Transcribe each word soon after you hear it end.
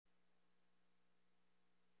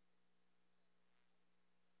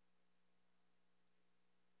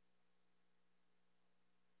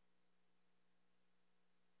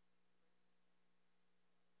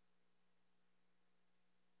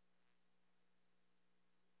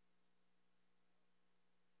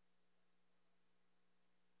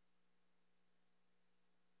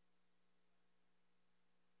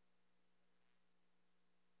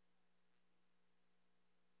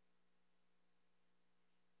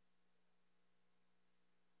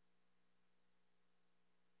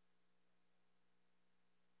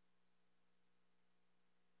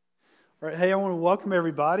All right, hey, I want to welcome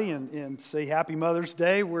everybody and say Happy Mother's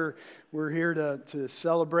Day. We're here to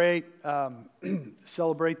celebrate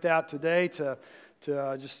celebrate that today. To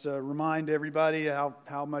just remind everybody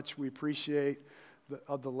how much we appreciate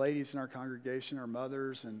the ladies in our congregation, our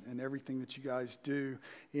mothers, and everything that you guys do.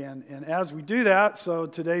 And as we do that, so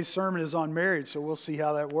today's sermon is on marriage, so we'll see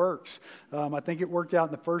how that works. I think it worked out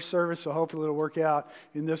in the first service, so hopefully it'll work out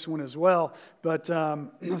in this one as well. But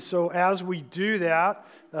so as we do that,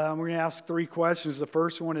 we're going to ask three questions. The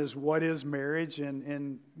first one is, what is marriage?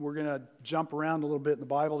 And we're going to jump around a little bit in the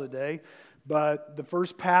Bible today. But the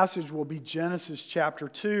first passage will be Genesis chapter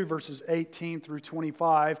 2, verses 18 through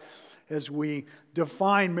 25. As we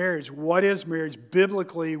define marriage, what is marriage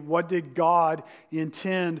biblically? What did God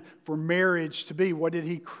intend for marriage to be? What did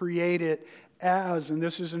He create it as? And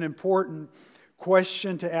this is an important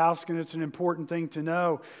question to ask, and it's an important thing to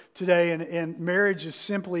know today. And marriage is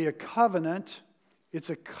simply a covenant. It's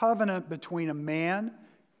a covenant between a man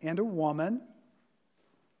and a woman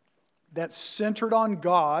that's centered on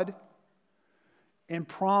God and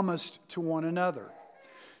promised to one another.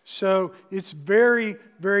 So it's very,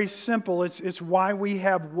 very simple. It's why we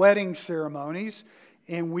have wedding ceremonies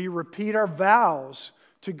and we repeat our vows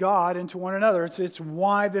to God and to one another. It's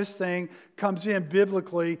why this thing comes in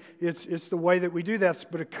biblically. It's the way that we do that.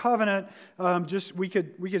 But a covenant, we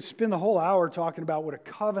could spend the whole hour talking about what a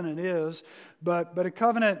covenant is. But a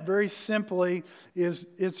covenant, very simply,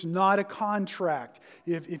 it's not a contract.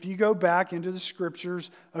 If you go back into the Scriptures,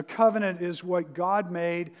 a covenant is what God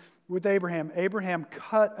made with Abraham. Abraham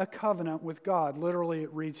cut a covenant with God. Literally,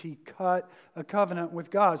 it reads, he cut a covenant with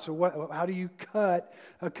God. So how do you cut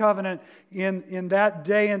a covenant? In that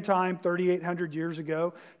day and time, 3,800 years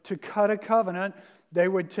ago, to cut a covenant, they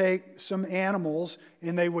would take some animals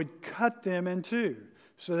and they would cut them in two.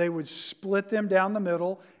 So they would split them down the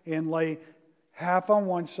middle and lay half on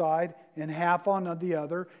one side and half on the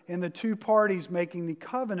other. And the two parties making the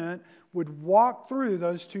covenant would walk through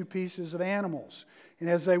those two pieces of animals. And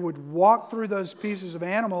as they would walk through those pieces of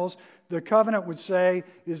animals, the covenant would say,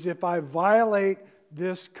 is if I violate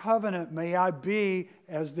this covenant, may I be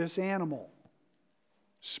as this animal,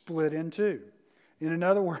 split in two. And in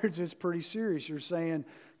other words, it's pretty serious. You're saying,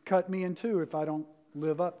 cut me in two if I don't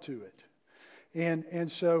live up to it. And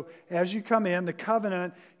so as you come in, the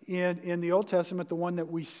covenant in the Old Testament, the one that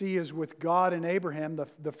we see is with God and Abraham,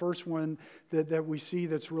 the first one that we see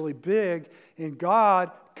that's really big. And God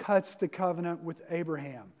cuts the covenant with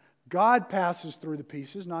Abraham. God passes through the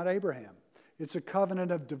pieces, not Abraham. It's a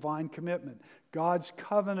covenant of divine commitment. God's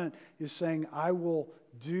covenant is saying, I will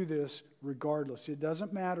do this regardless. It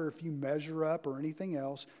doesn't matter if you measure up or anything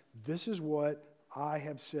else. This is what I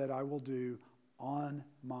have said I will do on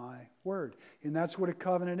my word. And that's what a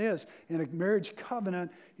covenant is. And a marriage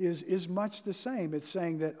covenant is much the same. It's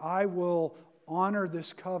saying that I will honor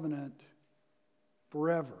this covenant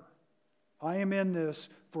forever. I am in this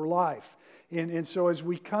for life. And so as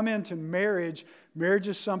we come into marriage, marriage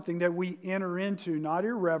is something that we enter into not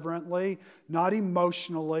irreverently, not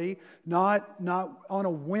emotionally, not on a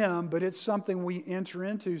whim, but it's something we enter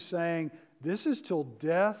into saying, this is till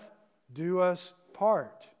death do us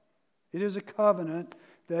part. It is a covenant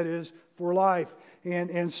that is for life.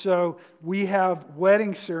 And so we have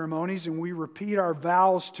wedding ceremonies and we repeat our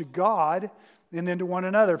vows to God and then to one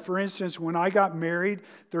another. For instance, when I got married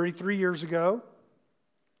 33 years ago,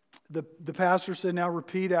 the pastor said, now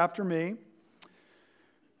repeat after me.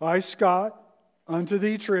 I, Scott, unto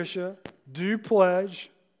thee, Tricia, do pledge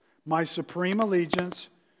my supreme allegiance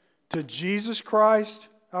to Jesus Christ,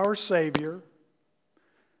 our Savior,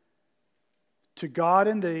 to God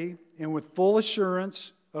and thee, and with full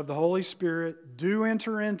assurance of the Holy Spirit, do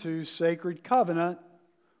enter into sacred covenant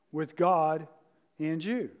with God and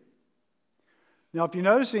you. Now, if you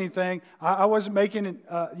notice anything, I wasn't making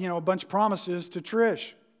a bunch of promises to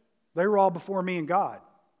Trish. They were all before me and God.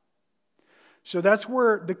 So that's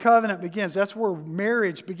where the covenant begins. That's where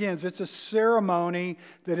marriage begins. It's a ceremony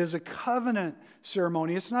that is a covenant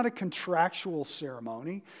ceremony. It's not a contractual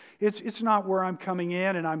ceremony. It's not where I'm coming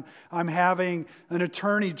in and I'm having an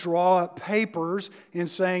attorney draw up papers and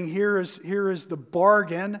saying, here is the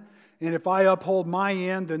bargain. And if I uphold my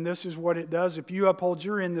end, then this is what it does. If you uphold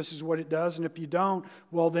your end, this is what it does. And if you don't,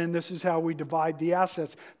 well, then this is how we divide the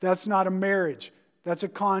assets. That's not a marriage. That's a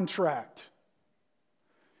contract.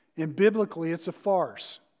 And biblically, it's a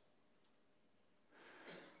farce.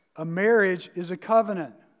 A marriage is a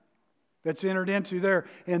covenant that's entered into there.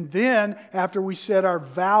 And then, after we said our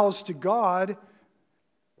vows to God,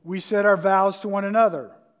 we said our vows to one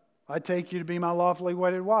another. I take you to be my lawfully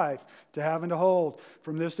wedded wife, to have and to hold,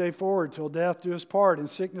 from this day forward till death do us part, in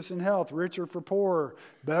sickness and health, richer for poorer,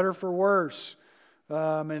 better for worse.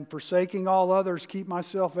 And forsaking all others, keep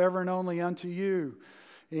myself ever and only unto you.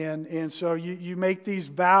 And so you make these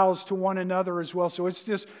vows to one another as well. So it's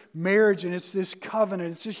this marriage and it's this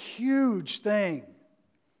covenant. It's a huge thing.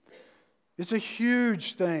 It's a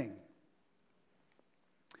huge thing.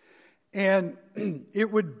 And it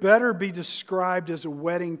would better be described as a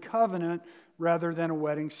wedding covenant rather than a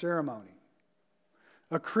wedding ceremony.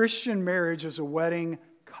 A Christian marriage is a wedding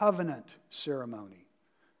covenant ceremony.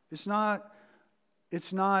 It's not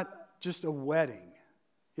just a wedding.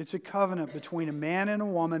 It's a covenant between a man and a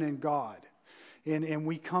woman and God. And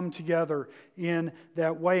we come together in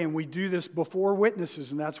that way. And we do this before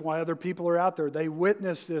witnesses. And that's why other people are out there. They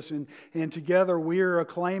witness this. And together we are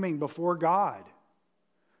acclaiming before God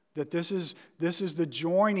that this is the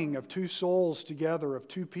joining of two souls together, of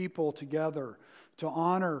two people together, to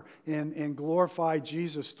honor and glorify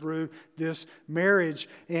Jesus through this marriage.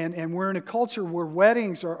 And we're in a culture where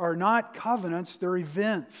weddings are not covenants, they're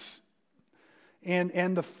events.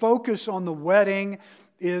 And the focus on the wedding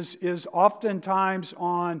is oftentimes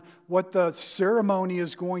on what the ceremony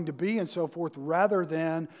is going to be and so forth, rather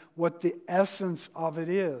than what the essence of it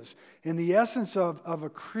is. And the essence of a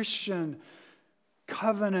Christian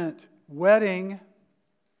covenant wedding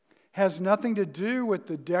has nothing to do with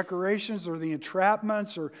the decorations or the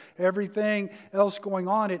entrapments or everything else going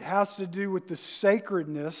on. It has to do with the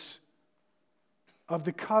sacredness of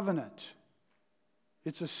the covenant.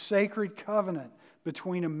 It's a sacred covenant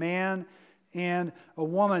between a man and a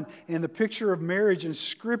woman. And the picture of marriage in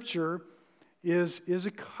Scripture is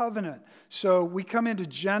a covenant. So we come into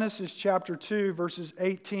Genesis chapter 2, verses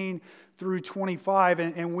 18 through 25,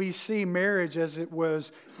 and we see marriage as it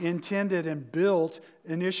was intended and built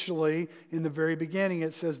initially in the very beginning.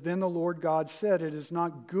 It says, "Then the Lord God said, it is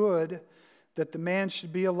not good that the man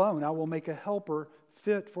should be alone. I will make a helper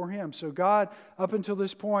fit for him." So God, up until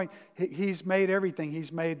this point, He's made everything.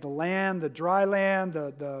 He's made the land, the dry land,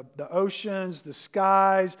 the oceans, the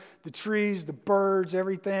skies, the trees, the birds,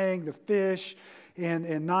 everything, the fish,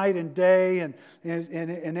 and night and day.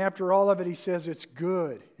 And after all of it, He says it's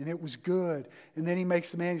good. And it was good. And then He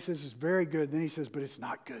makes the man, He says it's very good. And then He says, but it's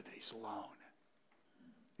not good that he's alone.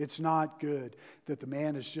 It's not good that the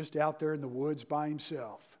man is just out there in the woods by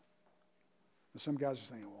himself. And some guys are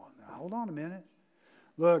thinking, well, now, hold on a minute.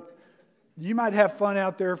 Look, you might have fun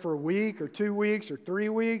out there for a week or 2 weeks or 3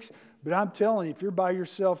 weeks, but I'm telling you, if you're by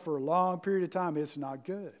yourself for a long period of time, it's not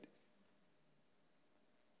good.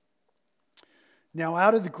 Now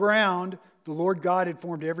out of the ground, the Lord God had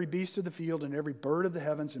formed every beast of the field and every bird of the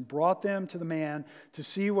heavens and brought them to the man to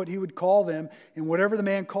see what he would call them. And whatever the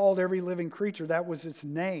man called every living creature, that was its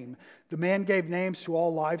name. The man gave names to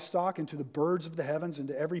all livestock and to the birds of the heavens and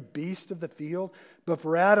to every beast of the field. But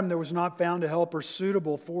for Adam there was not found a helper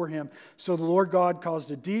suitable for him. So the Lord God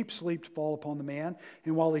caused a deep sleep to fall upon the man.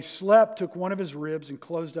 And while he slept, took one of his ribs and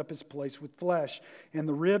closed up his place with flesh. And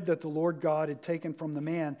the rib that the Lord God had taken from the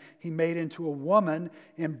man, He made into a woman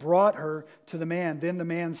and brought her to the man. Then the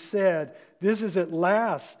man said, This at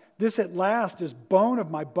last is bone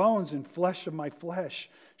of my bones and flesh of my flesh.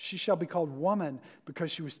 She shall be called woman because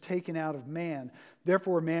she was taken out of man.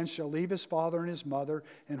 Therefore a man shall leave his father and his mother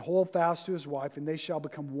and hold fast to his wife, and they shall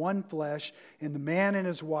become one flesh. And the man and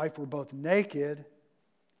his wife were both naked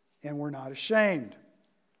and were not ashamed.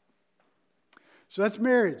 So that's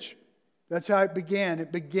marriage. That's how it began.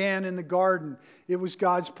 It began in the garden. It was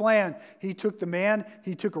God's plan. He took the man,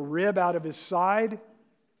 He took a rib out of his side,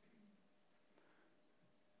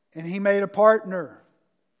 and He made a partner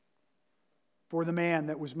for the man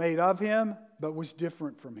that was made of him, but was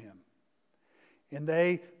different from him. And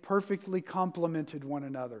they perfectly complemented one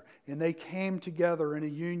another. And they came together in a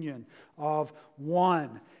union of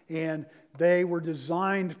one. And they were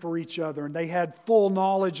designed for each other. And they had full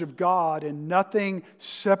knowledge of God. And nothing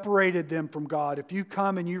separated them from God. If you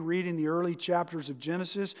come and you read in the early chapters of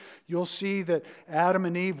Genesis, you'll see that Adam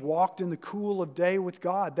and Eve walked in the cool of day with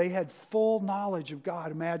God. They had full knowledge of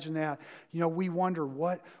God. Imagine that. You know, we wonder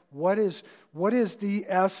what is the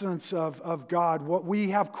essence of God? What we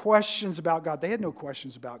have questions about God. They had no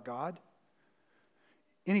questions about God.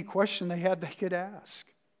 Any question they had, they could ask,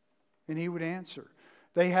 and He would answer.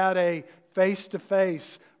 They had a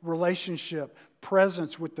face-to-face relationship,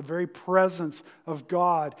 presence with the very presence of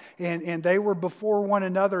God. And they were before one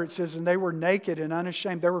another, it says, and they were naked and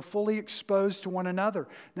unashamed. They were fully exposed to one another.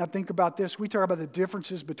 Now think about this. We talk about the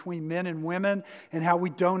differences between men and women and how we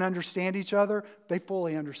don't understand each other. They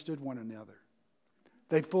fully understood one another.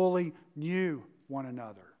 They fully knew one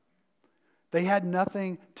another. They had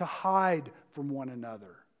nothing to hide from one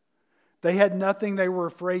another. They had nothing they were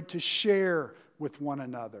afraid to share with one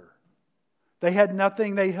another. They had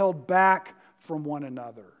nothing they held back from one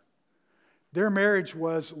another. Their marriage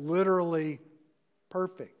was literally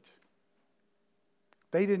perfect.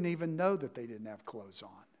 They didn't even know that they didn't have clothes on.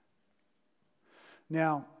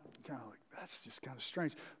 Now, kind of like, that's just kind of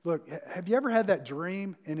strange. Look, have you ever had that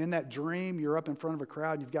dream, and in that dream you're up in front of a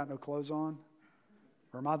crowd and you've got no clothes on?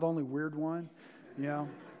 Or am I the only weird one? You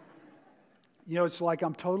know, it's like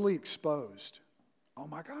I'm totally exposed. Oh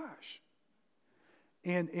my gosh.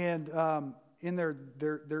 And in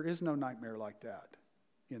there is no nightmare like that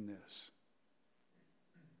in this.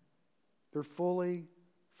 They're fully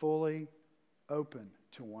open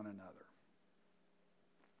to one another.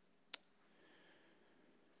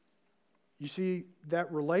 You see,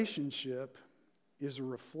 that relationship is a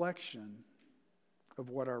reflection of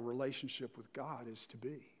what our relationship with God is to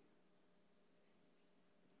be.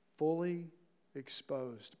 Fully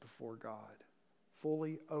exposed before God.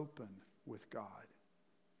 Fully open with God.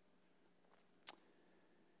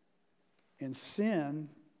 And sin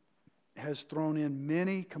has thrown in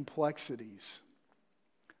many complexities.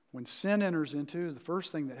 When sin enters into, the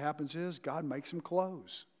first thing that happens is God makes them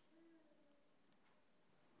close.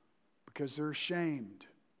 Because they're ashamed.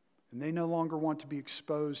 And they no longer want to be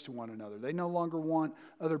exposed to one another. They no longer want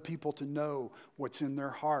other people to know what's in their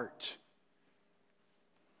heart.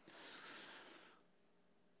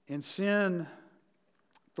 And sin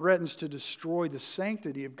threatens to destroy the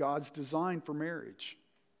sanctity of God's design for marriage.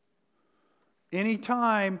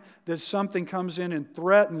 Anytime that something comes in and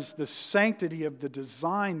threatens the sanctity of the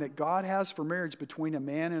design that God has for marriage between a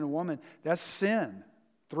man and a woman, that's sin,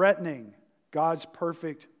 threatening God's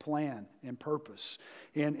perfect plan and purpose.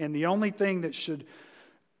 And the only thing that should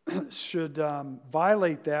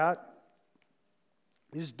violate that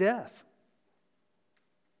is death.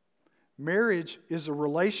 Marriage is a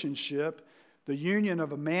relationship, the union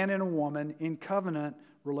of a man and a woman in covenant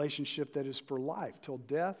relationship that is for life, till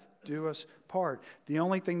death do us part. The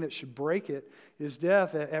only thing that should break it is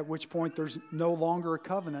death, at which point there's no longer a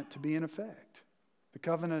covenant to be in effect. The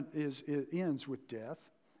covenant it ends with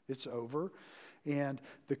death. It's over. And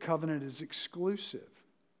the covenant is exclusive,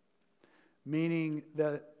 meaning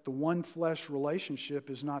that the one flesh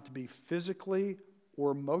relationship is not to be physically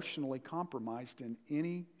or emotionally compromised in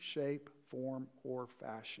any shape, form, or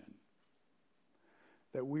fashion.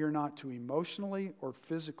 That we are not to emotionally or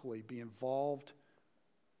physically be involved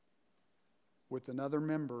with another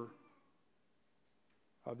member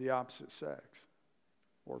of the opposite sex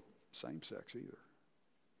or same sex either.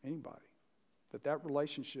 Anybody. That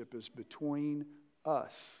relationship is between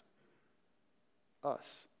us.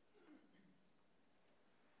 Us.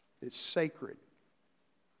 It's sacred.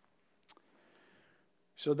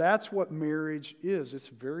 So that's what marriage is. It's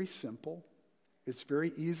very simple. It's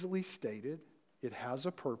very easily stated. It has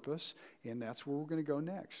a purpose, and that's where we're going to go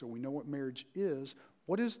next. So we know what marriage is.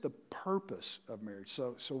 What is the purpose of marriage?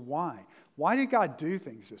 So why? Why did God do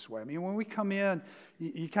things this way? I mean, when we come in,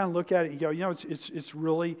 you kind of look at it and you go, it's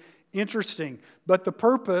really interesting. But the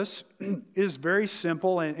purpose is very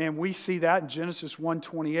simple, and we see that in Genesis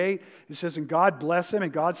 1:28. It says, and God blessed them,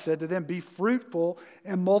 and God said to them, be fruitful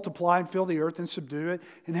and multiply and fill the earth and subdue it,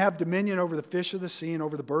 and have dominion over the fish of the sea and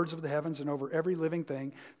over the birds of the heavens and over every living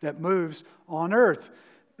thing that moves on earth.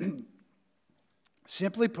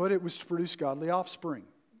 Simply put, it was to produce godly offspring.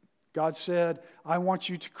 God said, I want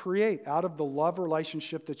you to create out of the love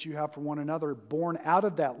relationship that you have for one another. Born out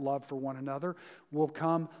of that love for one another will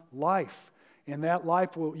come life. And that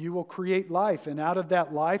life, you will create life. And out of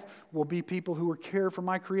that life will be people who will care for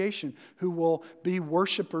my creation, who will be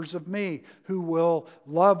worshipers of me, who will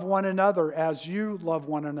love one another as you love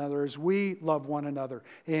one another, as we love one another.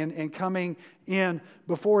 And coming in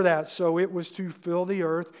before that, so it was to fill the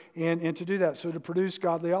earth and to do that. So to produce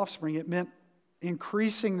godly offspring, it meant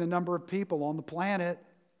increasing the number of people on the planet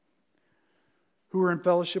who are in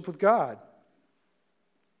fellowship with God.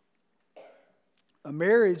 A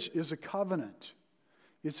marriage is a covenant.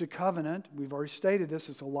 It's a covenant. We've already stated this.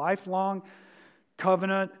 It's a lifelong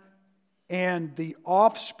covenant. And the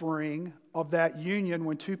offspring of that union,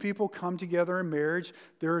 when two people come together in marriage,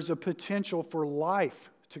 there is a potential for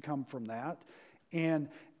life to come from that. And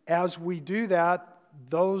as we do that,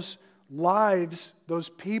 those lives, those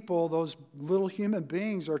people, those little human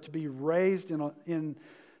beings are to be raised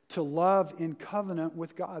to love in covenant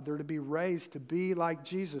with God. They're to be raised to be like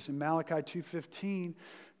Jesus. In Malachi 2:15,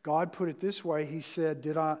 God put it this way. He said,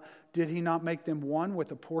 did He not make them one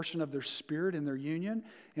with a portion of their spirit in their union?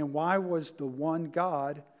 And what was the one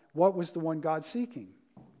God seeking?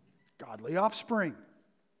 Godly offspring.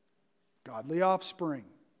 godly offspring.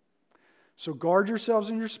 So guard yourselves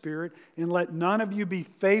in your spirit, and let none of you be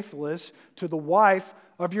faithless to the wife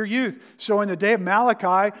of your youth. So in the day of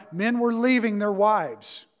Malachi, men were leaving their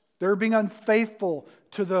wives. They were being unfaithful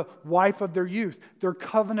to the wife of their youth, their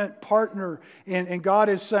covenant partner. And God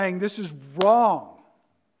is saying, this is wrong.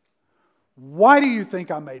 Why do you think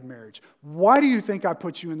I made marriage? Why do you think I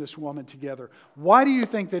put you and this woman together? Why do you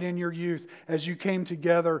think that in your youth, as you came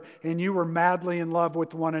together and you were madly in love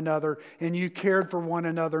with one another and you cared for one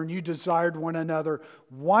another and you desired one another,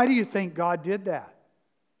 why do you think God did that?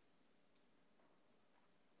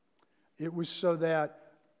 It was so that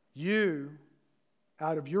you,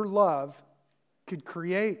 out of your love, could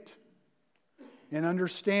create and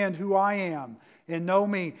understand who I am and know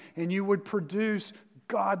me, and you would produce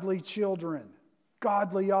godly children,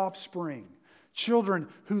 godly offspring, children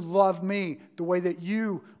who love me the way that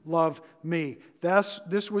you love me.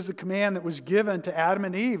 This was the command that was given to Adam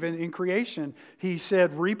and Eve in creation. He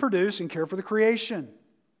said, reproduce and care for the creation.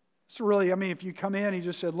 It's really, if you come in, he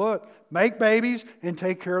just said, look, make babies and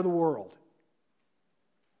take care of the world.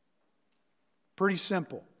 Pretty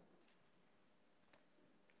simple.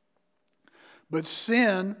 But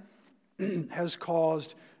sin has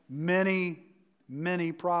caused many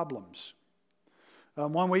problems.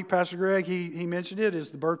 1 week, Pastor Greg, he mentioned it as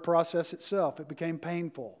the birth process itself. It became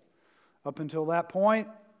painful. Up until that point,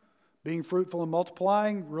 being fruitful and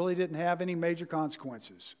multiplying really didn't have any major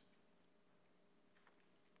consequences.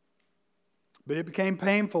 But it became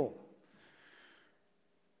painful.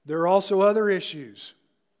 There are also other issues,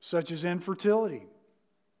 such as infertility.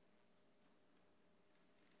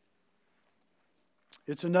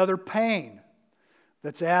 It's another pain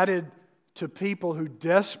that's added to people who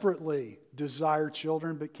desperately desire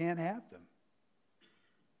children but can't have them.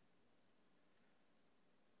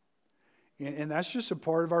 And that's just a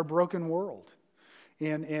part of our broken world.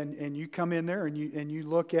 And you come in there and you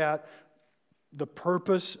look at the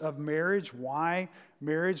purpose of marriage. Why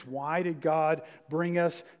marriage? Why did God bring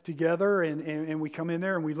us together? And we come in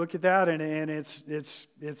there and we look at that and it's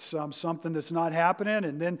something that's not happening.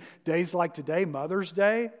 And then days like today, Mother's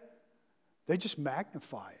Day, they just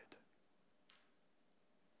magnify it.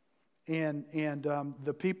 And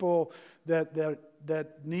the people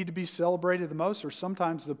that need to be celebrated the most are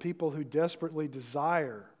sometimes the people who desperately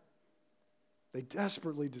desire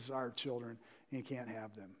children and can't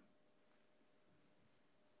have them.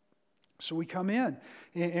 So we come in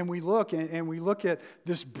and we look at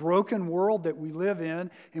this broken world that we live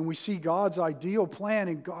in, and we see God's ideal plan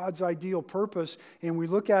and God's ideal purpose, and we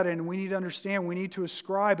look at it and we need to understand, we need to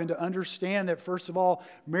ascribe and to understand that, first of all,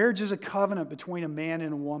 marriage is a covenant between a man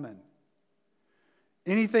and a woman.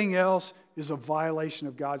 Anything else is a violation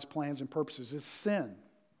of God's plans and purposes. It's sin.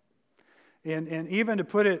 And even to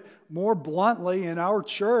put it more bluntly, in our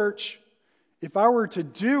church, if I were to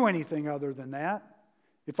do anything other than that,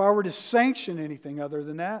 if I were to sanction anything other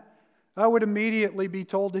than that, I would immediately be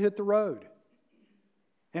told to hit the road.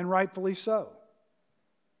 And rightfully so.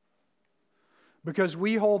 Because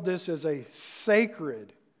we hold this as a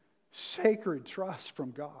sacred trust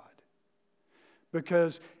from God.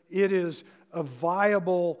 Because it is a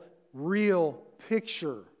viable, real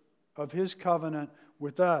picture of His covenant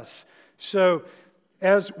with us. So,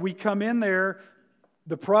 as we come in there,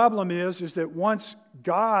 the problem is that once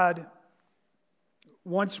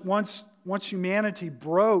humanity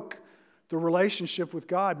broke the relationship with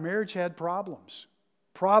God, marriage had problems.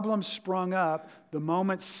 Problems sprung up the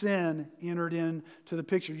moment sin entered into the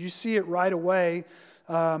picture. You see it right away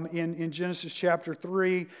in Genesis chapter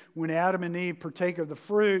 3 when Adam and Eve partake of the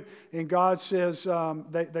fruit, and God says,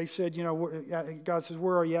 they said, God says,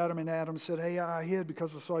 where are you, Adam? And Adam said, hey, I hid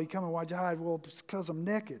because I saw you coming. Why'd you hide? Well, it's because I'm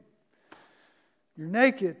naked. You're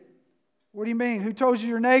naked? What do you mean? Who told you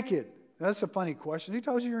you're naked? That's a funny question. Who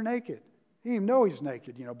told you you're naked? He didn't even know he's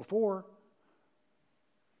naked, before.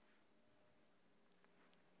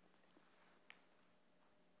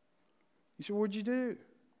 He said, what'd you do?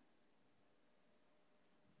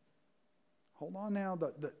 Hold on now.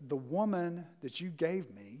 The woman that you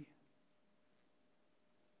gave me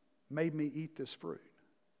made me eat this fruit.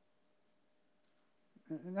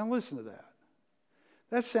 Now listen to that.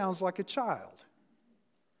 That sounds like a child.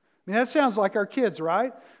 That sounds like our kids,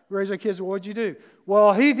 right? We raise our kids, well, what'd you do?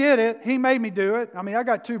 Well, he did it. He made me do it. I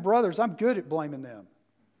got 2 brothers. I'm good at blaming them.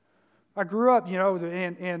 I grew up,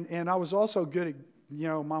 and I was also good at,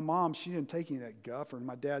 my mom, she didn't take any of that guff, and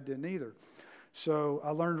my dad didn't either. So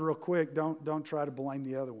I learned real quick, don't try to blame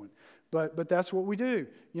the other one. But that's what we do.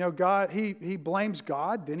 God, he blames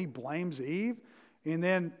God, then he blames Eve, and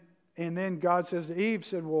then God says to Eve,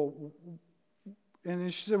 and then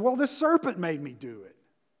she said, well, the serpent made me do it.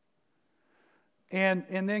 And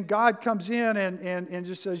then God comes in and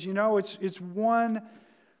just says, it's one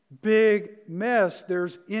big mess.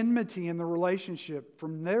 There's enmity in the relationship.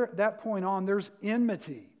 From that point on, there's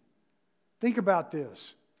enmity. Think about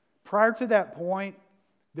this. Prior to that point,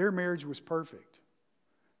 their marriage was perfect.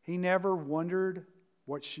 He never wondered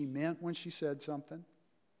what she meant when she said something.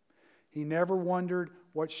 He never wondered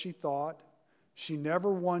what she thought. She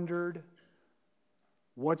never wondered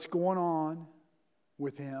what's going on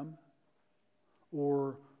with him.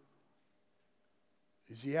 Or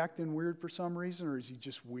is he acting weird for some reason, or is he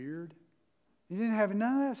just weird? He didn't have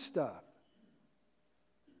none of that stuff.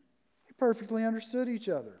 They perfectly understood each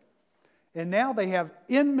other. And now they have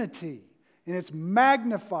enmity, and it's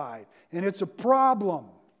magnified, and it's a problem.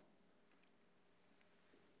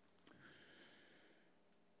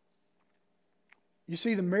 You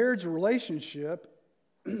see, the marriage relationship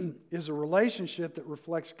is a relationship that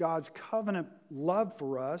reflects God's covenant love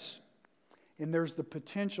for us, and there's the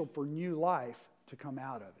potential for new life to come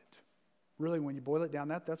out of it. Really, when you boil it down,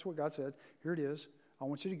 that's what God said. Here it is. I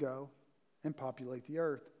want you to go and populate the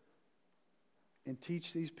earth and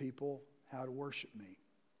teach these people how to worship me.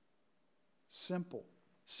 Simple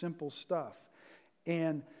stuff.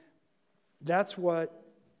 And that's what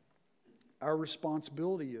our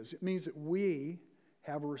responsibility is. It means that we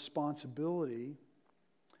have a responsibility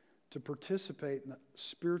to participate in the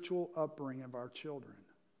spiritual upbringing of our children.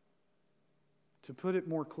 To put it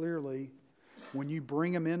more clearly, when you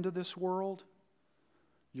bring them into this world,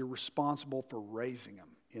 you're responsible for raising them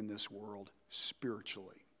in this world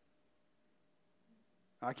spiritually.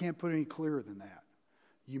 I can't put it any clearer than that.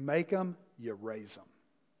 You make them, you raise them.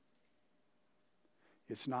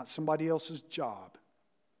 It's not somebody else's job.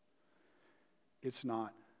 It's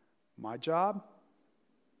not my job.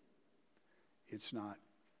 It's not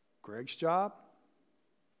Greg's job.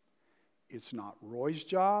 It's not Roy's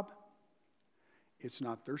job. It's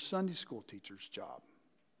not their Sunday school teacher's job.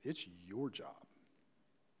 It's your job.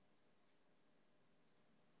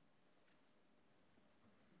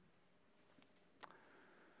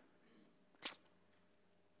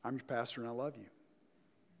 I'm your pastor and I love you.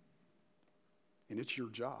 And it's your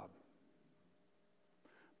job.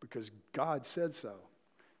 Because God said so.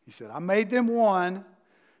 He said, I made them one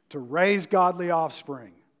to raise godly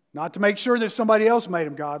offspring. Not to make sure that somebody else made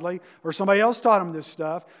them godly or somebody else taught them this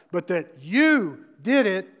stuff, but that you did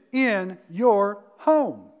it in your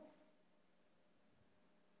home.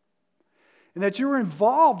 And that you were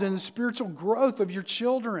involved in the spiritual growth of your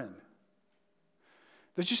children.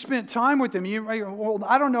 That you spent time with them. Well,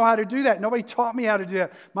 I don't know how to do that. Nobody taught me how to do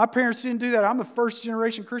that. My parents didn't do that. I'm the first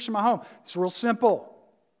generation Christian in my home. It's real simple.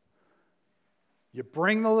 You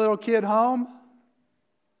bring the little kid home.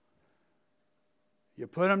 You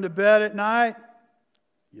put them to bed at night.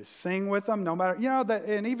 You sing with them, no matter,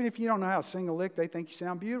 and even if you don't know how to sing a lick, they think you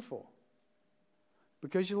sound beautiful.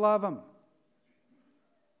 Because you love them.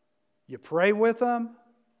 You pray with them.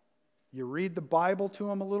 You read the Bible to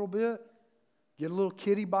them a little bit. Get a little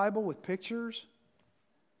kiddie Bible with pictures.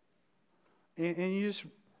 And you just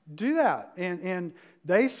do that. And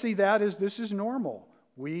they see that as this is normal.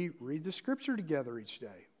 We read the Scripture together each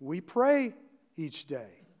day. We pray each day.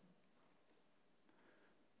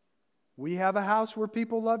 We have a house where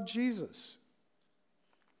people love Jesus.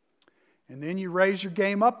 And then you raise your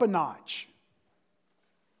game up a notch.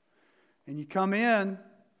 And you come in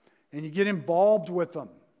and you get involved with them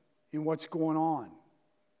in what's going on.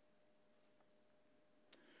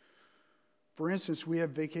 For instance, we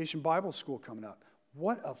have Vacation Bible School coming up.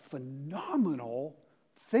 What a phenomenal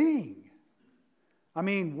thing. I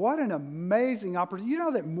mean, what an amazing opportunity. You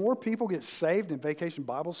know that more people get saved in Vacation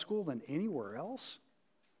Bible School than anywhere else?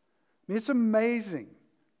 I mean, it's amazing.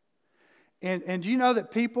 And do you know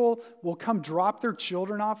that people will come drop their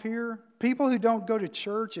children off here? People who don't go to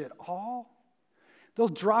church at all. They'll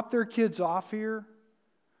drop their kids off here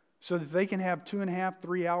so that they can have 2.5,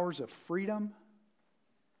 3 hours of freedom.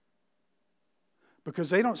 Because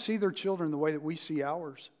they don't see their children the way that we see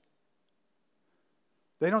ours.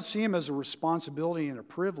 They don't see them as a responsibility and a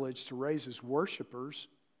privilege to raise as worshipers.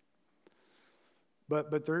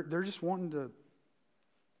 But they're just wanting to,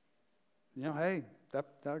 hey,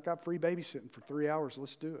 that got free babysitting for 3 hours,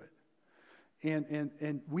 let's do it.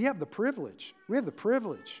 And we have the privilege. We have the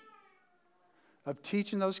privilege of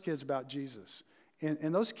teaching those kids about Jesus.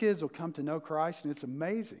 And those kids will come to know Christ, and it's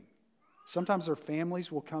amazing. Sometimes their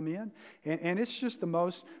families will come in, and it's just the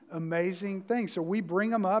most amazing thing. So we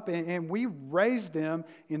bring them up, and we raise them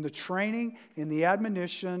in the training, in the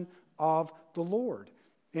admonition of the Lord.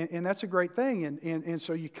 And that's a great thing. And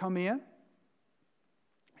so you come in,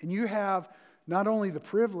 and you have not only the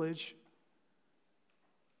privilege,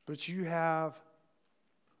 but you have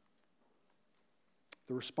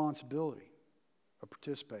the responsibility of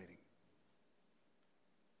participating.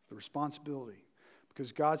 The responsibility.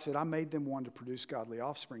 Because God said, I made them one to produce godly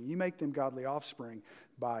offspring. You make them godly offspring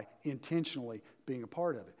by intentionally being a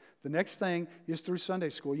part of it. The next thing is through Sunday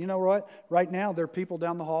school. You know what? Right now, there are people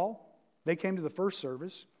down the hall. They came to the first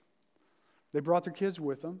service. They brought their kids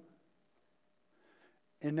with them.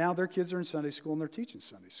 And now their kids are in Sunday school and they're teaching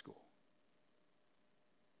Sunday school.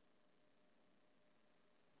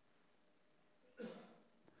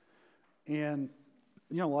 And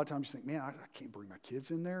you know, a lot of times you think, man, I can't bring my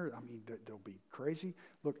kids in there. I mean, they'll be crazy.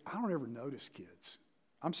 Look, I don't ever notice kids.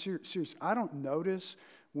 I'm serious. I don't notice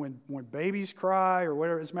when babies cry or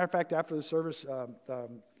whatever. As a matter of fact, after the service, a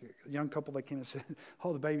young couple that came and said,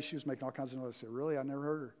 oh, the baby, she was making all kinds of noise. I said, really? I never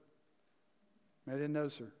heard her. I didn't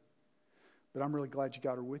notice her. But I'm really glad you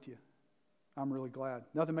got her with you. I'm really glad.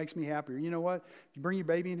 Nothing makes me happier. You know what? You bring your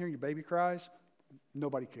baby in here, your baby cries,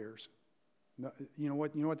 nobody cares. No, you know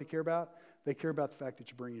what they care about? They care about the fact that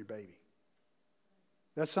you bring your baby.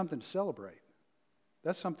 That's something to celebrate.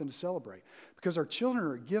 That's something to celebrate. Because our children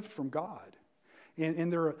are a gift from God.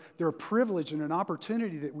 And they're a privilege and an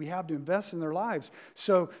opportunity that we have to invest in their lives.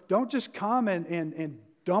 So don't just come and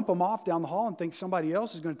dump them off down the hall and think somebody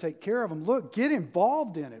else is going to take care of them. Look, get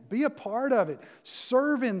involved in it. Be a part of it.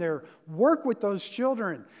 Serve in there. Work with those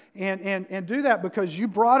children. And do that because you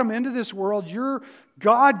brought them into this world. Your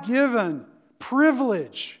God-given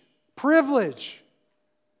privilege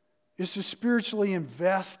is to spiritually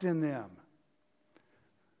invest in them.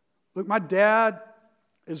 Look, my dad,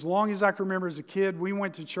 as long as I can remember as a kid, we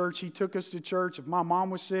went to church. He took us to church. If my mom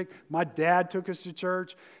was sick, my dad took us to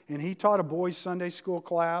church, and he taught a boys' Sunday school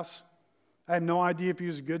class. I have no idea if he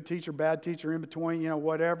was a good teacher, bad teacher, in between,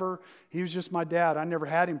 whatever. He was just my dad. I never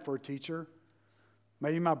had him for a teacher.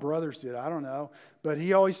 Maybe my brothers did. I don't know. But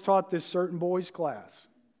he always taught this certain boys' class.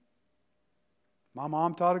 My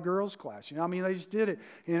mom taught a girls' class. They just did it.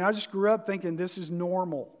 And I just grew up thinking this is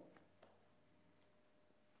normal.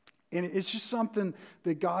 And it's just something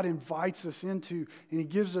that God invites us into, and He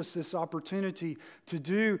gives us this opportunity to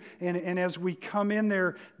do. And as we come in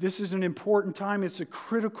there, this is an important time. It's a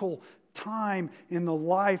critical time in the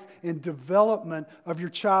life and development of your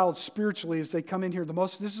child spiritually as they come in here.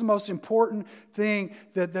 This is the most important thing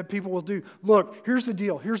that people will do. Look, here's the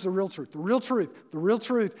deal. Here's the real truth. The real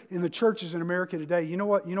truth in the churches in America today. You know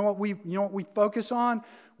what we focus on?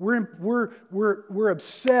 We're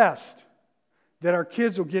obsessed that our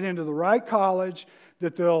kids will get into the right college,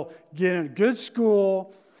 that they'll get in a good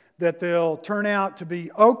school, that they'll turn out to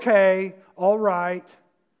be okay, all right,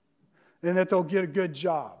 and that they'll get a good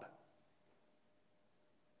job.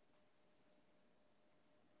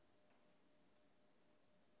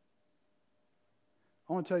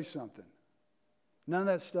 I want to tell you something. None of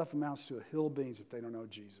that stuff amounts to a hill of beans if they don't know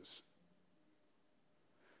Jesus.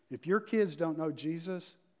 If your kids don't know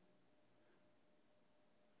Jesus,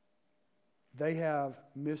 they have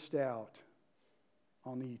missed out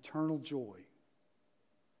on the eternal joy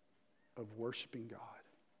of worshiping God.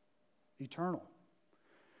 Eternal.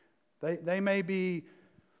 They may be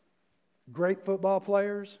great football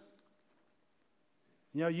players.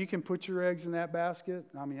 You can put your eggs in that basket.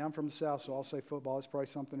 I'm from the South, so I'll say football. It's probably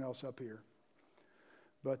something else up here.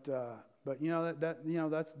 But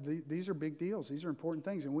these are big deals. These are important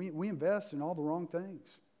things, and we invest in all the wrong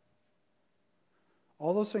things.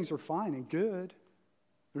 All those things are fine and good.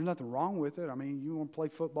 There's nothing wrong with it. You want to play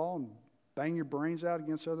football and bang your brains out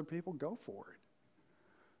against other people? Go for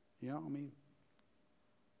it.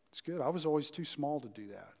 It's good. I was always too small to do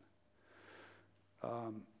that.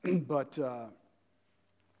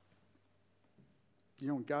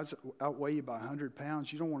 When guys outweigh you by 100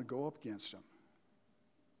 pounds, you don't want to go up against them.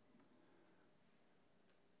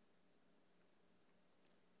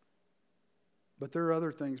 But there are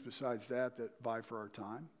other things besides that vie for our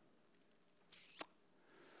time.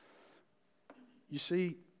 You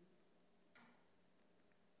see,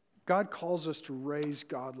 God calls us to raise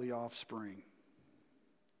godly offspring.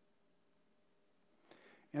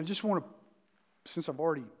 And I just want to, since I've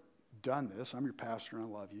already done this, I'm your pastor and I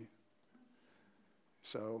love you.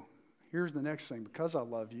 So here's the next thing. Because I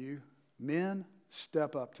love you, men,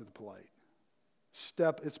 step up to the plate.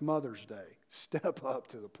 It's Mother's Day. Step up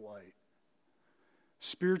to the plate.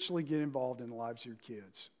 Spiritually get involved in the lives of your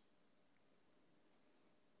kids.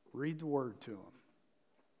 Read the Word to them.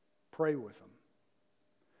 Pray with them.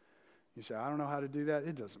 You say, I don't know how to do that.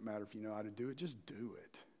 It doesn't matter if you know how to do it. Just do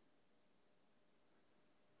it.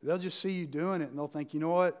 They'll just see you doing it and they'll think, you know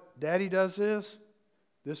what? Daddy does this.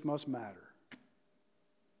 This must matter.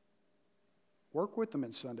 Work with them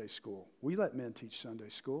in Sunday school. We let men teach Sunday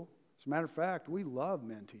school. As a matter of fact, we love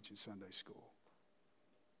men teaching Sunday school.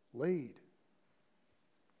 lead.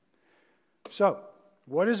 So,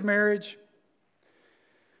 what is marriage?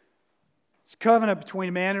 It's a covenant between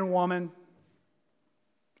a man and a woman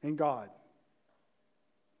and God.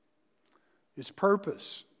 Its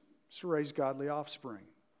purpose is to raise godly offspring.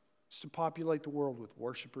 It's to populate the world with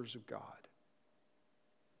worshipers of God.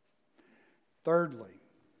 Thirdly,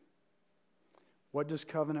 what does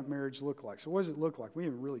covenant marriage look like? So what does it look like? We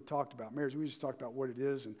haven't really talked about marriage. We just talked about what it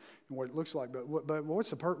is and what it looks like. But what's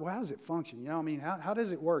the purpose? Well, how does it function? You know, I mean, how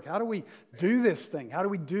does it work? How do we do this thing? How do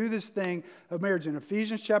we do this thing of marriage? In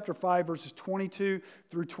Ephesians chapter 5, verses 22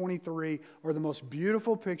 through 23 are the most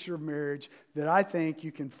beautiful picture of marriage that I think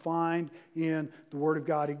you can find in the Word of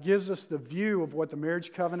God. It gives us the view of what the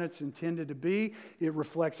marriage covenant's intended to be. It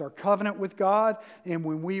reflects our covenant with God. And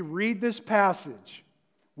when we read this passage,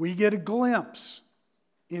 we get a glimpse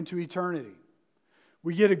into eternity.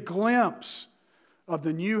 We get a glimpse of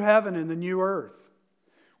the new heaven and the new earth.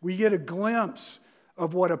 We get a glimpse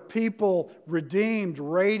of what a people redeemed,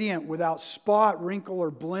 radiant, without spot, wrinkle, or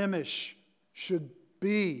blemish should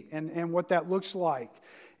be and what that looks like.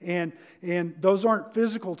 And those aren't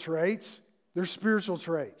physical traits, they're spiritual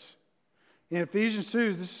traits. In Ephesians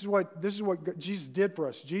 2, this is what Jesus did for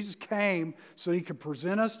us. Jesus came so He could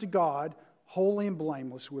present us to God holy and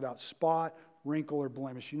blameless, without spot, wrinkle, or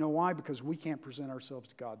blemish. You know why? Because we can't present ourselves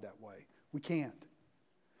to God that way. We can't.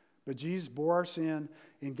 But Jesus bore our sin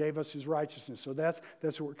and gave us His righteousness. So that's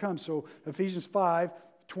where it comes. So Ephesians 5,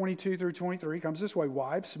 22 through 23 comes this way.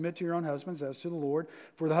 Wives, submit to your own husbands as to the Lord.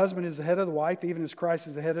 For the husband is the head of the wife, even as Christ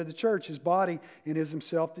is the head of the church, His body, and is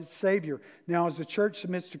Himself its Savior. Now as the church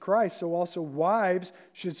submits to Christ, so also wives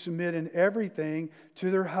should submit in everything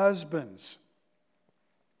to their husbands.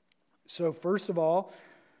 So first of all,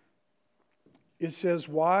 it says,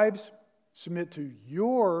 wives, submit to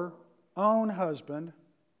your own husband,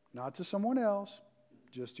 not to someone else,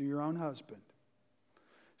 just to your own husband.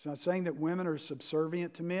 It's not saying that women are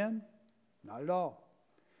subservient to men. Not at all.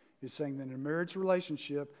 It's saying that in a marriage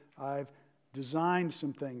relationship, I've designed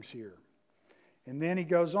some things here. And then he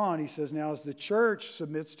goes on, he says, now as the church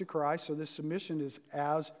submits to Christ, so this submission is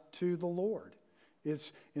as to the Lord.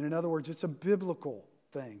 In other words, it's a biblical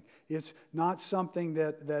thing. It's not something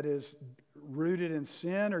that is rooted in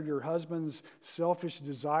sin or your husband's selfish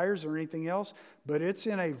desires or anything else, but it's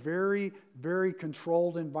in a very, very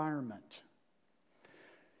controlled environment.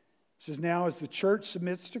 It says, now as the church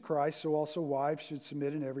submits to Christ, so also wives should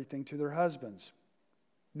submit in everything to their husbands.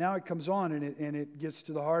 Now it comes on and it gets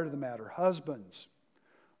to the heart of the matter. Husbands,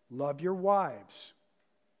 love your wives.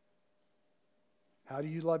 How do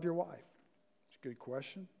you love your wife? It's a good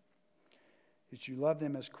question. That you love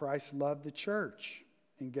them as Christ loved the church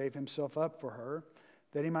and gave Himself up for her,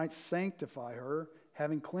 that He might sanctify her,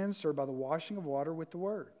 having cleansed her by the washing of water with the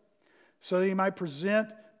Word, so that He might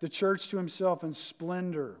present the church to Himself in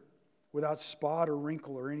splendor, without spot or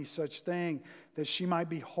wrinkle or any such thing, that she might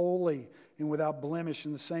be holy and without blemish.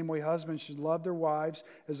 In the same way, husbands should love their wives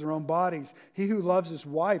as their own bodies. He who loves his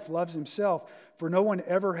wife loves himself. For no one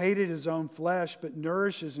ever hated his own flesh, but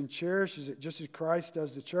nourishes and cherishes it, just as Christ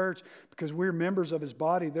does the church, because we're members of His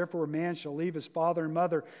body. Therefore, a man shall leave his father and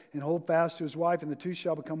mother and hold fast to his wife, and the two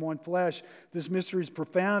shall become one flesh. This mystery is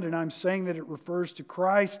profound, and I'm saying that it refers to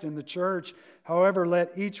Christ and the church. However,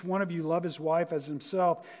 let each one of you love his wife as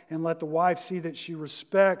himself, and let the wife see that she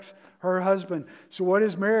respects her husband. So what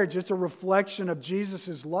is marriage? It's a reflection of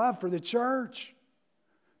Jesus' love for the church.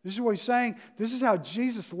 This is what he's saying. This is how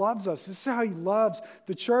Jesus loves us. This is how He loves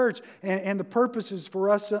the church. And the purpose is for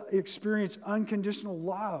us to experience unconditional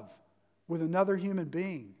love with another human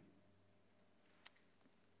being.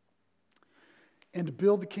 And to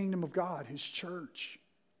build the kingdom of God, His church.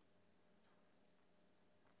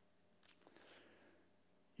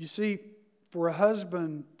 You see, for a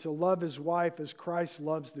husband to love his wife as Christ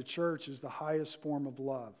loves the church is the highest form of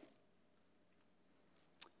love.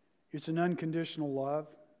 It's an unconditional love.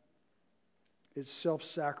 It's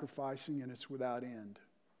self-sacrificing, and it's without end.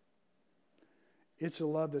 It's a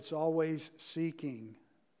love that's always seeking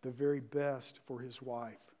the very best for his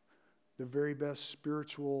wife, the very best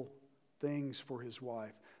spiritual things for his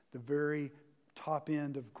wife, the very top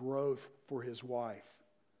end of growth for his wife.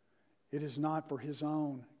 It is not for his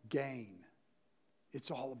own gain.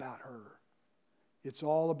 It's all about her. It's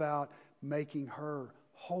all about making her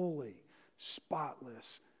holy,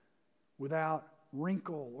 spotless, without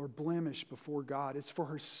wrinkle or blemish before God. It's for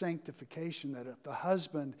her sanctification, that if the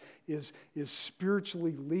husband is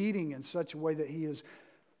spiritually leading in such a way that he is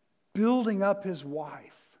building up his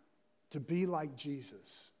wife to be like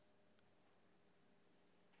Jesus.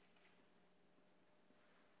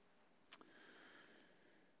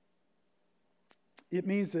 It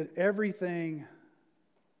means that everything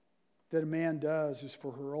that a man does is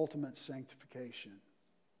for her ultimate sanctification.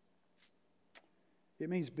 It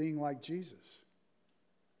means being like Jesus.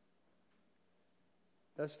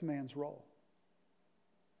 That's the man's role.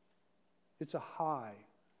 It's a high,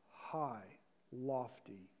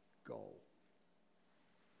 lofty goal.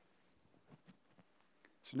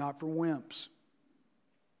 It's not for wimps.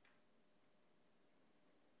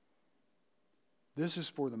 This is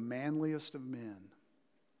for the manliest of men,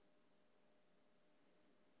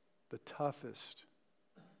 the toughest.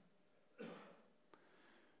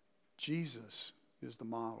 Jesus is the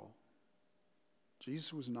model.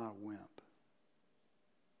 Jesus was not a wimp.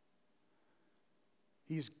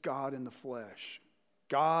 He's God in the flesh.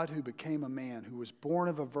 God who became a man, who was born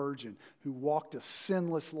of a virgin, who walked a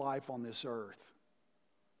sinless life on this earth,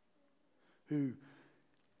 who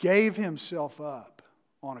gave himself up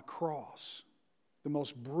on a cross, the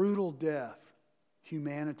most brutal death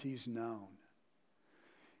humanity's known.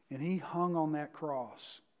 And he hung on that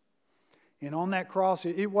cross. And on that cross,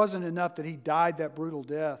 it wasn't enough that he died that brutal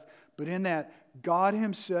death, but in that, God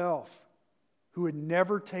himself, who had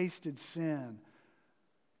never tasted sin,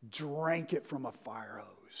 drank it from a fire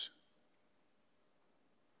hose.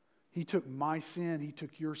 He took my sin, he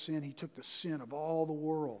took your sin, he took the sin of all the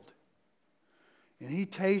world. And he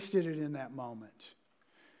tasted it in that moment.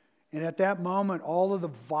 And at that moment, all of the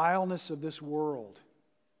vileness of this world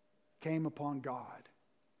came upon God.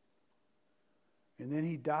 And then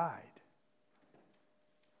he died.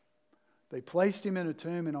 They placed him in a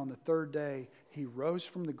tomb, and on the third day, he rose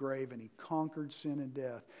from the grave and he conquered sin and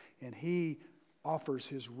death. And he offers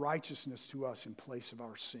his righteousness to us in place of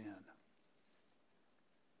our sin.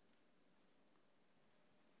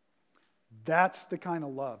 That's the kind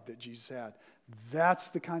of love that Jesus had. That's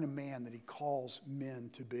the kind of man that he calls men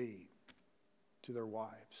to be to their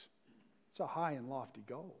wives. It's a high and lofty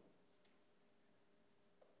goal.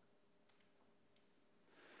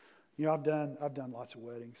 You know, I've done lots of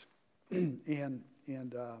weddings, and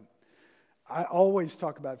I always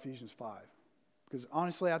talk about Ephesians 5. Because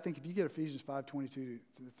honestly, I think if you get Ephesians 5:22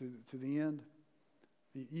 to the end,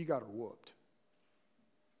 you got her whooped.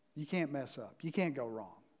 You can't mess up. You can't go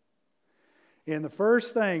wrong. And the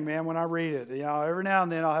first thing, man, when I read it, you know, every now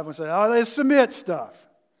and then I'll have one say, "Oh, they submit stuff."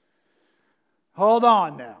 Hold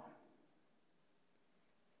on now.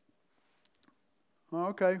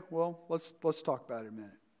 Okay, well, let's talk about it a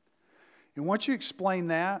minute. And once you explain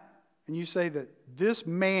that, and you say that this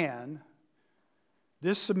man,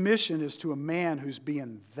 this submission is to a man who's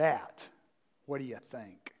being that, what do you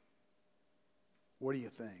think? What do you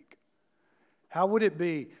think? How would it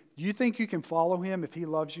be? Do you think you can follow him if he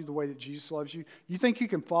loves you the way that Jesus loves you? You think you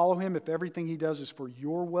can follow him if everything he does is for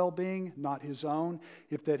your well-being, not his own?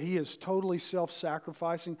 If that he is totally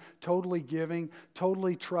self-sacrificing, totally giving,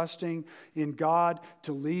 totally trusting in God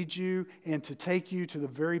to lead you and to take you to the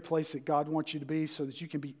very place that God wants you to be so that you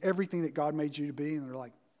can be everything that God made you to be? And they're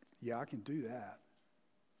like, yeah, I can do that.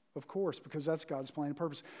 Of course, because that's God's plan and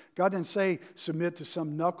purpose. God didn't say submit to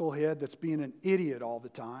some knucklehead that's being an idiot all the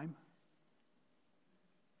time.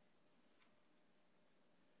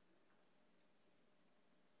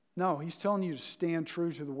 No, he's telling you to stand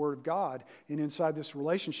true to the Word of God, and inside this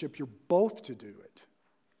relationship, you're both to do it.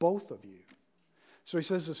 Both of you. So he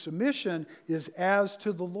says the submission is as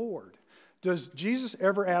to the Lord. Does Jesus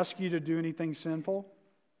ever ask you to do anything sinful?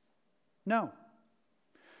 No.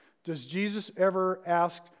 Does Jesus ever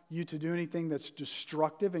ask you to do anything that's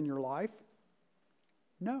destructive in your life?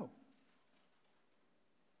 No.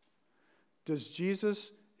 Does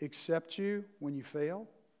Jesus accept you when you fail?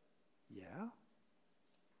 Yeah.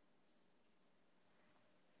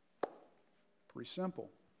 Pretty simple.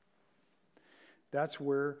 That's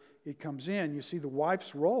where it comes in. You see, the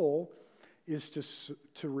wife's role is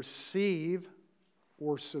to receive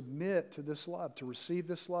or submit to this love. To receive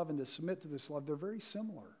this love and to submit to this love. They're very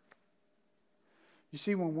similar. You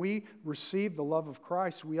see, when we receive the love of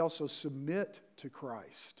Christ, we also submit to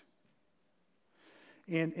Christ.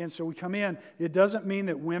 And so we come in. It doesn't mean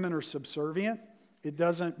that women are subservient. It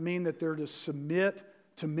doesn't mean that they're to submit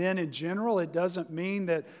to men in general. It doesn't mean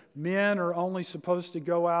that men are only supposed to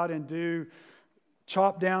go out and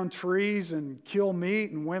chop down trees and kill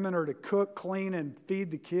meat, and women are to cook, clean, and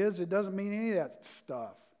feed the kids. It doesn't mean any of that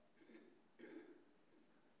stuff.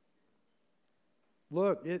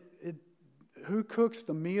 Look, who cooks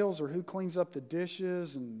the meals or who cleans up the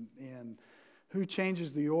dishes and who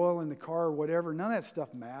changes the oil in the car or whatever, none of that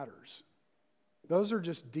stuff matters. Those are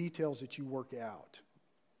just details that you work out.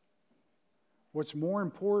 What's more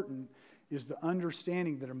important is the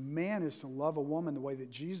understanding that a man is to love a woman the way that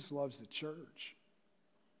Jesus loves the church.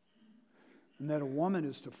 And that a woman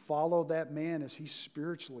is to follow that man as he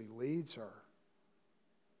spiritually leads her.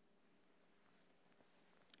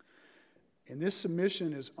 And this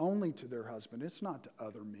submission is only to their husband. It's not to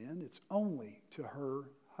other men. It's only to her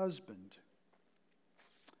husband.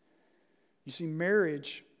 You see,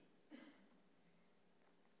 marriage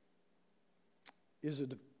is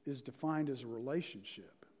defined as a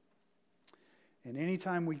relationship. And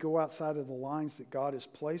anytime we go outside of the lines that God has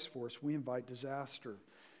placed for us, we invite disaster.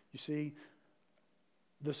 You see,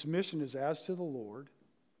 the submission is as to the Lord,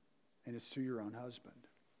 and it's to your own husband.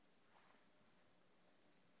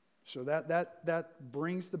 So that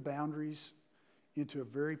brings the boundaries into a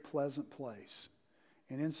very pleasant place.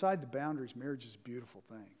 And inside the boundaries, marriage is a beautiful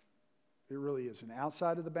thing. It really is. And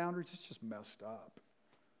outside of the boundaries, it's just messed up.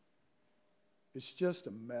 It's just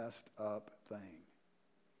a messed up thing.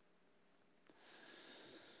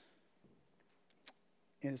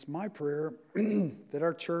 And it's my prayer that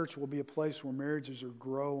our church will be a place where marriages are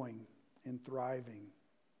growing and thriving.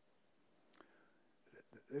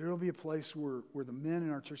 That it'll be a place where the men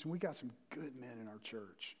in our church, and we got some good men in our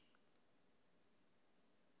church.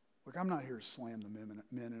 Look, I'm not here to slam the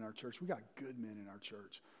men in our church. We got good men in our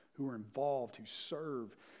church who are involved, who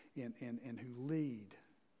serve, and who lead.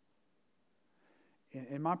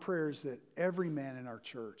 And my prayer is that every man in our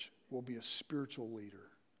church will be a spiritual leader.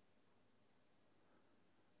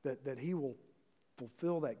 That he will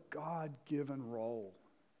fulfill that God-given role.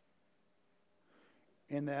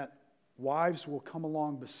 And that wives will come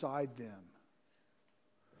along beside them.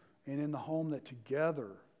 And in the home that together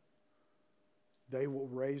they will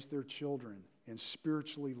raise their children and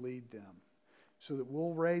spiritually lead them. So that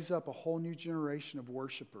we'll raise up a whole new generation of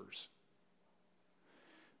worshipers.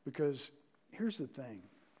 Because here's the thing.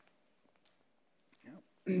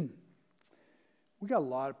 We got a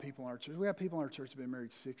lot of people in our church. We have people in our church that have been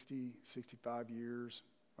married 60, 65 years.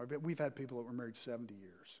 We've had people that were married 70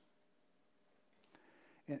 years.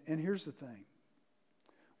 And here's the thing.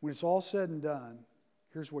 When it's all said and done,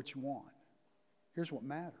 here's what you want. Here's what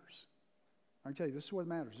matters. I can tell you, this is what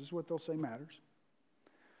matters. This is what they'll say matters.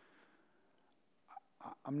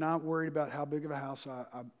 I'm not worried about how big of a house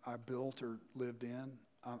I built or lived in.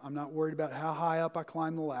 I'm not worried about how high up I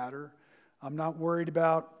climbed the ladder. I'm not worried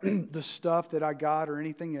about the stuff that I got or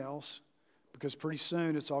anything else, because pretty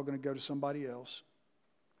soon it's all going to go to somebody else.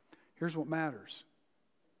 Here's what matters.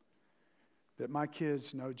 That my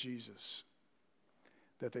kids know Jesus,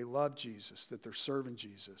 that they love Jesus, that they're serving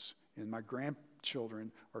Jesus, and my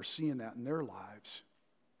grandchildren are seeing that in their lives,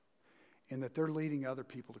 and that they're leading other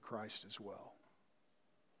people to Christ as well.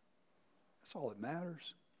 That's all that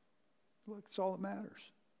matters. Look, that's all that matters.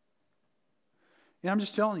 And I'm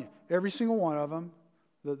just telling you, every single one of them,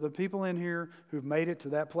 the people in here who've made it to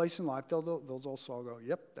that place in life, they'll also all go,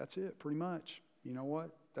 yep, that's it, pretty much. You know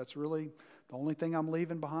what? That's really the only thing I'm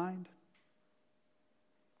leaving behind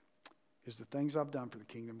is the things I've done for the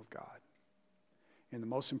kingdom of God. And the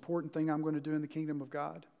most important thing I'm going to do in the kingdom of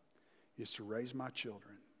God is to raise my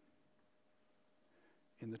children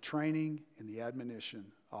in the training and the admonition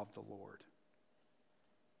of the Lord.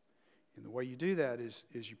 And the way you do that is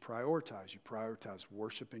you prioritize. You prioritize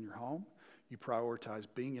worship in your home. You prioritize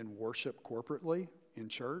being in worship corporately in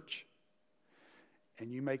church.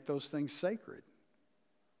 And you make those things sacred.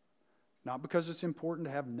 Not because it's important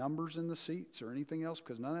to have numbers in the seats or anything else,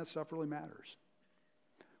 because none of that stuff really matters.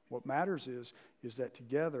 What matters is that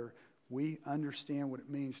together we understand what it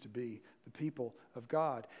means to be the people of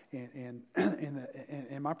God. And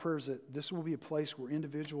my prayer is that this will be a place where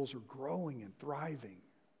individuals are growing and thriving.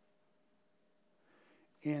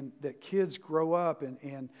 And that kids grow up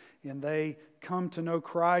and they come to know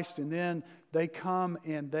Christ, and then they come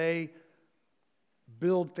and they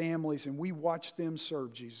build families, and we watch them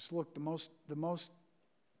serve Jesus. Look, the most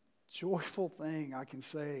joyful thing I can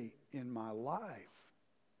say in my life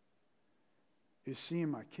is seeing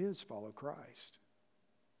my kids follow Christ.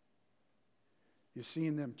 Is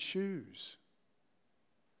seeing them choose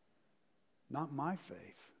not my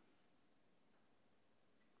faith,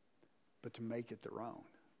 but to make it their own.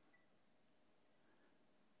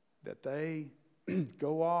 That they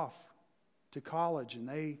go off to college and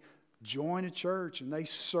they join a church and they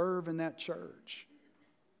serve in that church.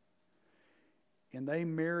 And they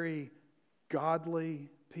marry godly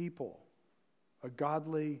people, a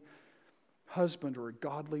godly husband or a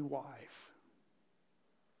godly wife.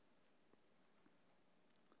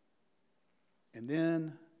 And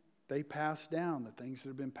then they pass down the things that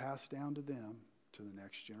have been passed down to them to the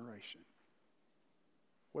next generation.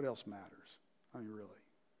 What else matters? I mean, really,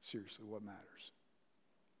 seriously, what matters?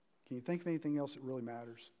 Can you think of anything else that really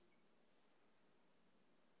matters?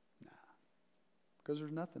 Nah. Because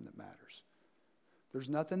there's nothing that matters. There's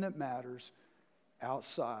nothing that matters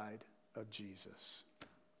outside of Jesus.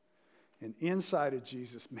 And inside of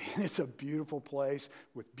Jesus, man, it's a beautiful place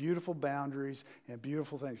with beautiful boundaries and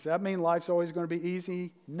beautiful things. Does that mean life's always going to be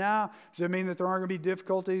easy? No. Does it mean that there aren't going to be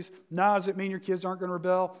difficulties? No. Does it mean your kids aren't going to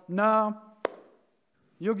rebel? No.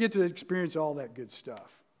 You'll get to experience all that good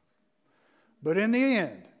stuff. But in the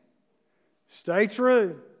end, stay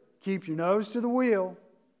true. Keep your nose to the wheel.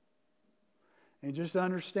 And just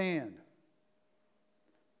understand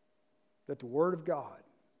that the Word of God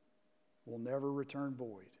will never return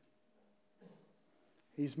void.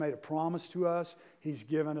 He's made a promise to us. He's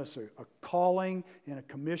given us a calling and a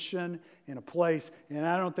commission and a place. And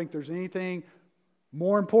I don't think there's anything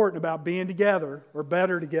more important about being together or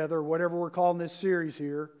better together, or whatever we're calling this series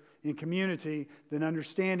here in community, than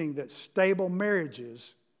understanding that stable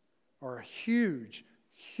marriages are a huge,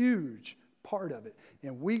 huge part of it.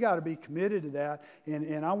 And we got to be committed to that.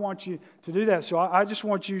 And I want you to do that. So I just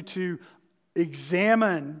want you to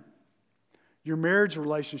examine your marriage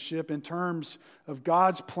relationship in terms of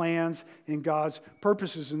God's plans and God's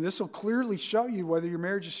purposes. And this will clearly show you whether your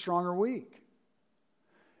marriage is strong or weak.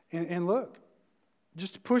 And look,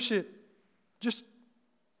 just to push it just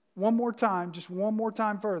one more time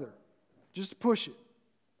further. Just to push it.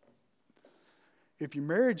 If your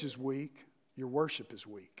marriage is weak, your worship is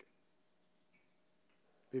weak.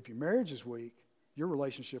 If your marriage is weak, your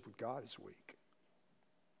relationship with God is weak.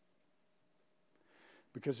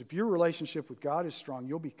 Because if your relationship with God is strong,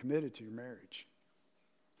 you'll be committed to your marriage.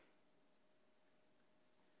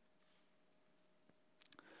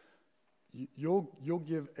 You'll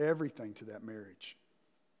give everything to that marriage.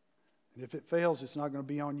 And if it fails, it's not going to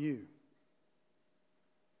be on you.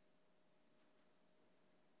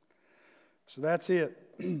 So that's it.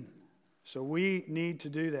 So we need to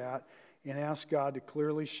do that and ask God to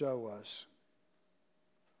clearly show us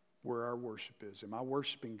where our worship is. Am I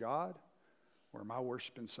worshiping God? Or am I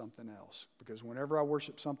worshiping something else? Because whenever I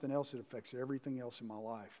worship something else, it affects everything else in my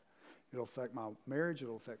life. It'll affect my marriage.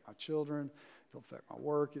 It'll affect my children. It'll affect my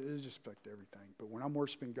work. It'll just affect everything. But when I'm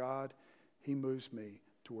worshiping God, He moves me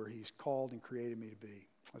to where He's called and created me to be.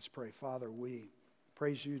 Let's pray. Father, we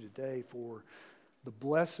praise You today for the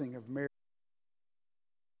blessing of marriage.